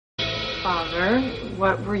Father,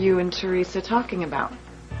 what were you and Teresa talking about?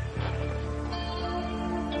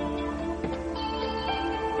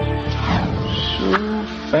 So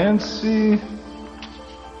Fancy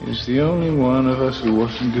is the only one of us who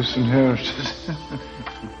wasn't disinherited.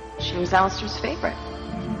 She was Alistair's favorite.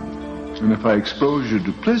 And if I expose your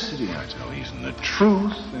duplicity, I tell Ethan the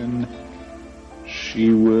truth, then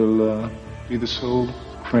she will be the sole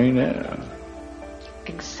Crane heir.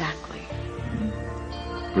 Exactly.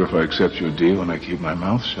 But if I accept your deal and I keep my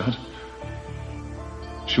mouth shut,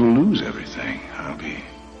 she will lose everything. I'll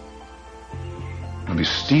be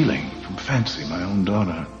stealing from Fancy, my own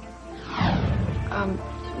daughter.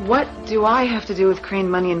 What do I have to do with Crane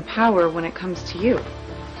money and power when it comes to you?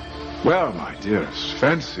 Well, my dearest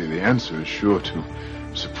Fancy, the answer is sure to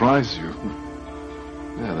surprise you.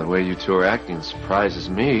 Yeah, the way you two are acting surprises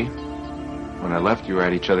me. When I left, you were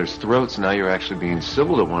at each other's throats. Now you're actually being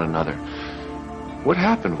civil to one another. What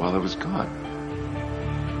happened while I was gone?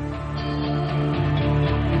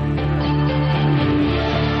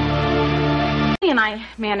 And I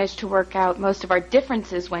managed to work out most of our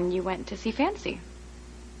differences when you went to see Fancy.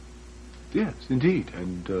 Yes, indeed.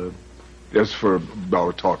 And as for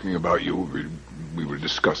our talking about you, we were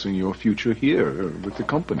discussing your future here with the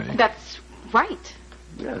company. That's right.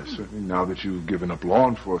 Yes, now that you've given up law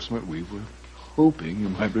enforcement, we were hoping you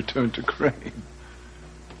might return to Crane.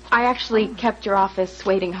 I actually kept your office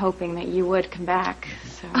waiting, hoping that you would come back,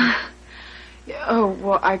 so... Oh,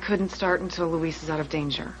 well, I couldn't start until Luis is out of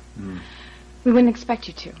danger. We wouldn't expect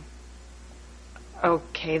you to.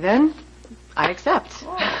 Okay, then. I accept.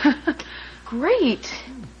 Great.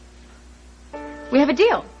 We have a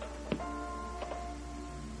deal.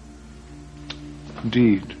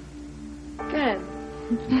 Indeed. Good.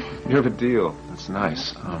 You have a deal. That's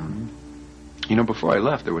nice. You know, before I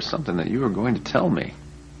left, there was something that you were going to tell me.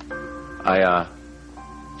 I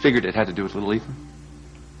figured it had to do with little Ethan.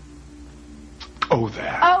 Oh,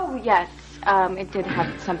 that. Oh, yes. It did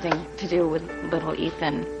have something to do with little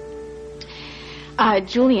Ethan.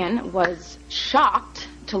 Julian was shocked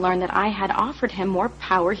to learn that I had offered him more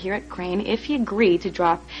power here at Crane if he agreed to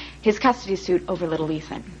drop his custody suit over little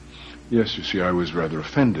Ethan. Yes, you see, I was rather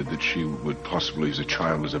offended that she would possibly use a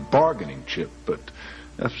child as a bargaining chip, but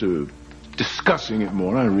after discussing it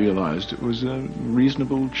more, I realized it was a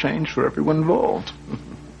reasonable change for everyone involved.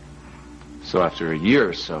 So after a year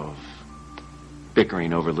or so of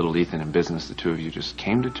bickering over little Ethan in business, the two of you just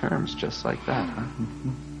came to terms just like that, huh?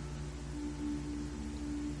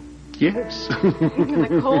 Yes.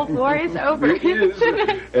 The Cold War is over. It is.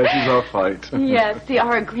 As is our fight. Yes,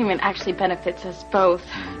 our agreement actually benefits us both.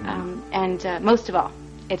 And most of all,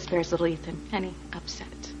 it spares little Ethan any upset.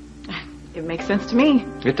 It makes sense to me.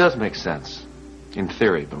 It does make sense. In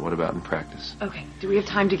theory, but what about in practice? Okay, do we have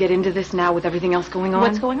time to get into this now with everything else going on?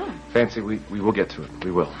 What's going on? Fancy, we will get to it. We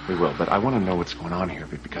will. But I want to know what's going on here,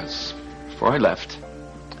 because before I left,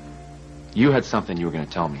 you had something you were going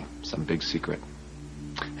to tell me, some big secret.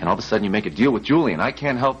 And all of a sudden you make a deal with Julian. I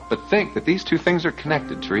can't help but think that these two things are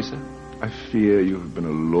connected, Teresa. I fear you have been a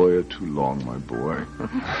lawyer too long, my boy.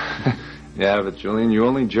 Yeah, but Julian, you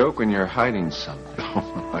only joke when you're hiding something.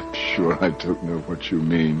 Oh, I'm sure I don't know what you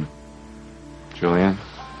mean. Julian,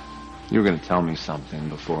 you were going to tell me something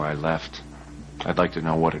before I left. I'd like to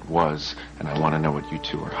know what it was, and I want to know what you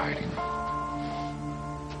two are hiding.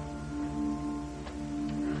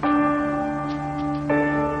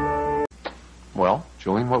 Well,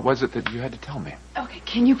 Julian, what was it that you had to tell me? Okay,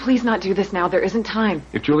 can you please not do this now? There isn't time.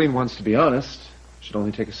 If Julian wants to be honest, it should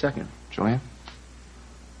only take a second. Julian?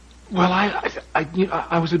 Well,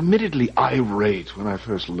 I was admittedly irate when I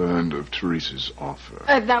first learned of Teresa's offer.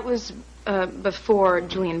 That was before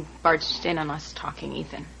Julian barged in on us talking,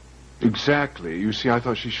 Ethan. Exactly. You see, I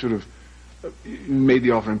thought she should have made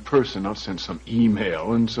the offer in person, not sent some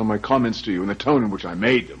email. And so my comments to you and the tone in which I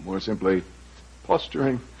made them were simply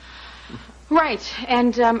posturing. Right.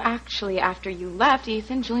 And actually, after you left,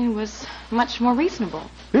 Ethan, Julian was much more reasonable.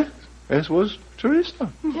 Yes, as was Teresa.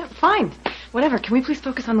 Yeah, fine. Whatever. Can we please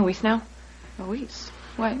focus on Luis now? Luis?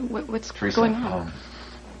 What's Teresa, going on?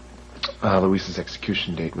 Luis's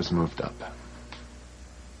execution date was moved up.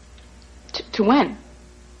 To when?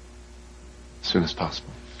 As soon as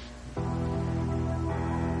possible.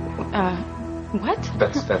 What?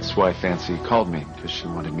 That's why Fancy called me, because she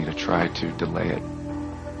wanted me to try to delay it.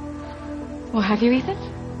 Well, have you, Ethan?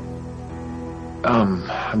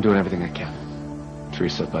 I'm doing everything I can,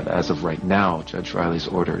 Teresa, but as of right now, Judge Riley's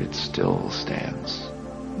order, it still stands.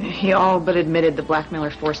 He all but admitted the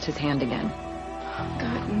blackmailer forced his hand again. Oh,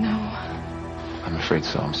 God, no. I'm afraid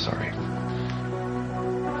so. I'm sorry.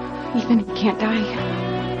 Ethan, he can't die.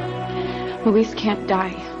 Luis can't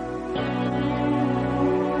die.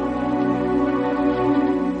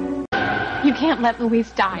 can't let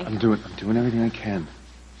Louise die. I'm doing everything I can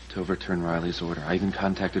to overturn Riley's order. I even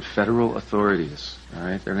contacted federal authorities. All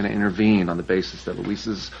right? They're going to intervene on the basis that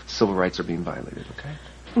Luis's civil rights are being violated, okay?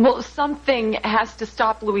 Well, something has to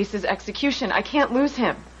stop Luis's execution. I can't lose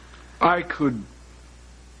him. I could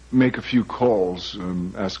make a few calls,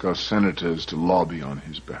 ask our senators to lobby on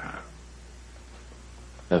his behalf.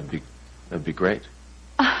 That'd be great.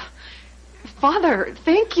 Father,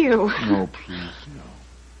 thank you. No, please,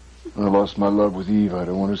 no. I lost my love with Eve. I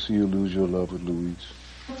don't want to see you lose your love with Louise.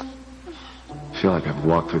 I feel like I've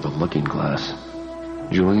walked through the looking glass.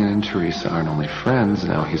 Julian and Teresa aren't only friends,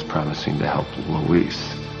 now he's promising to help Louise.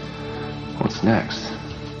 What's next?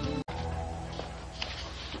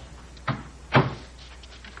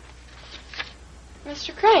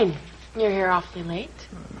 Mr. Crane, you're here awfully late.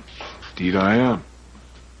 Indeed I am.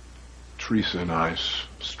 Teresa and I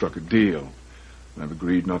struck a deal. I've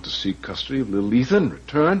agreed not to seek custody of little Ethan. In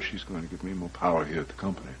return, she's going to give me more power here at the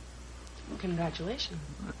company. Congratulations.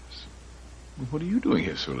 Nice. Well, what are you doing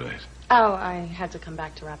here so late? Oh, I had to come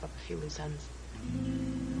back to wrap up a few loose ends.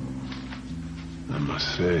 I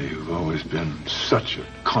must say, you've always been such a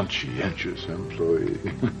conscientious employee.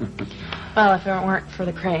 Well, if it weren't for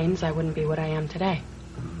the Cranes, I wouldn't be what I am today.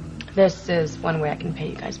 This is one way I can pay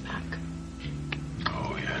you guys back.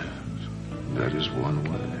 Oh, yes. That is one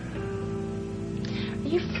way. Are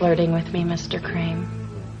you flirting with me, Mr. Crane?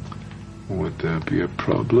 Would there be a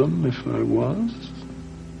problem if I was?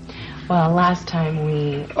 Well, last time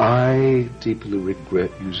I deeply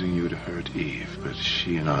regret using you to hurt Eve, but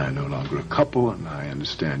she and I are no longer a couple, and I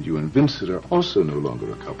understand you and Vincent are also no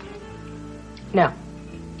longer a couple. No,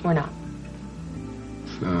 we're not.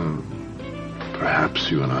 So,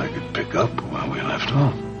 perhaps you and I could pick up where we left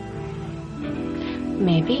off.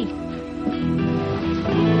 Maybe.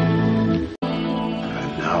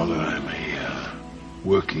 And now that I'm here,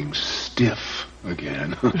 working stiff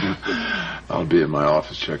again, I'll be in my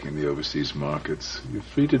office checking the overseas markets. You're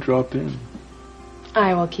free to drop in.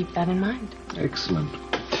 I will keep that in mind. Excellent.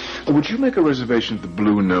 Would you make a reservation at the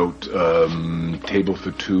Blue Note, table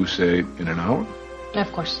for two, say, in an hour?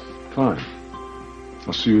 Of course. Fine.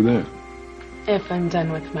 I'll see you there. If I'm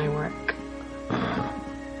done with my work.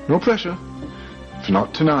 No pressure. If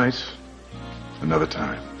not tonight, another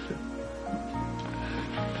time.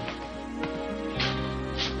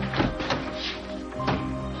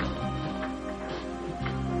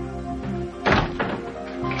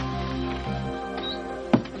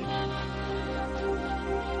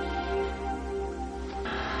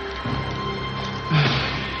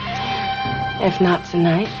 If not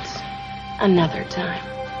tonight, another time.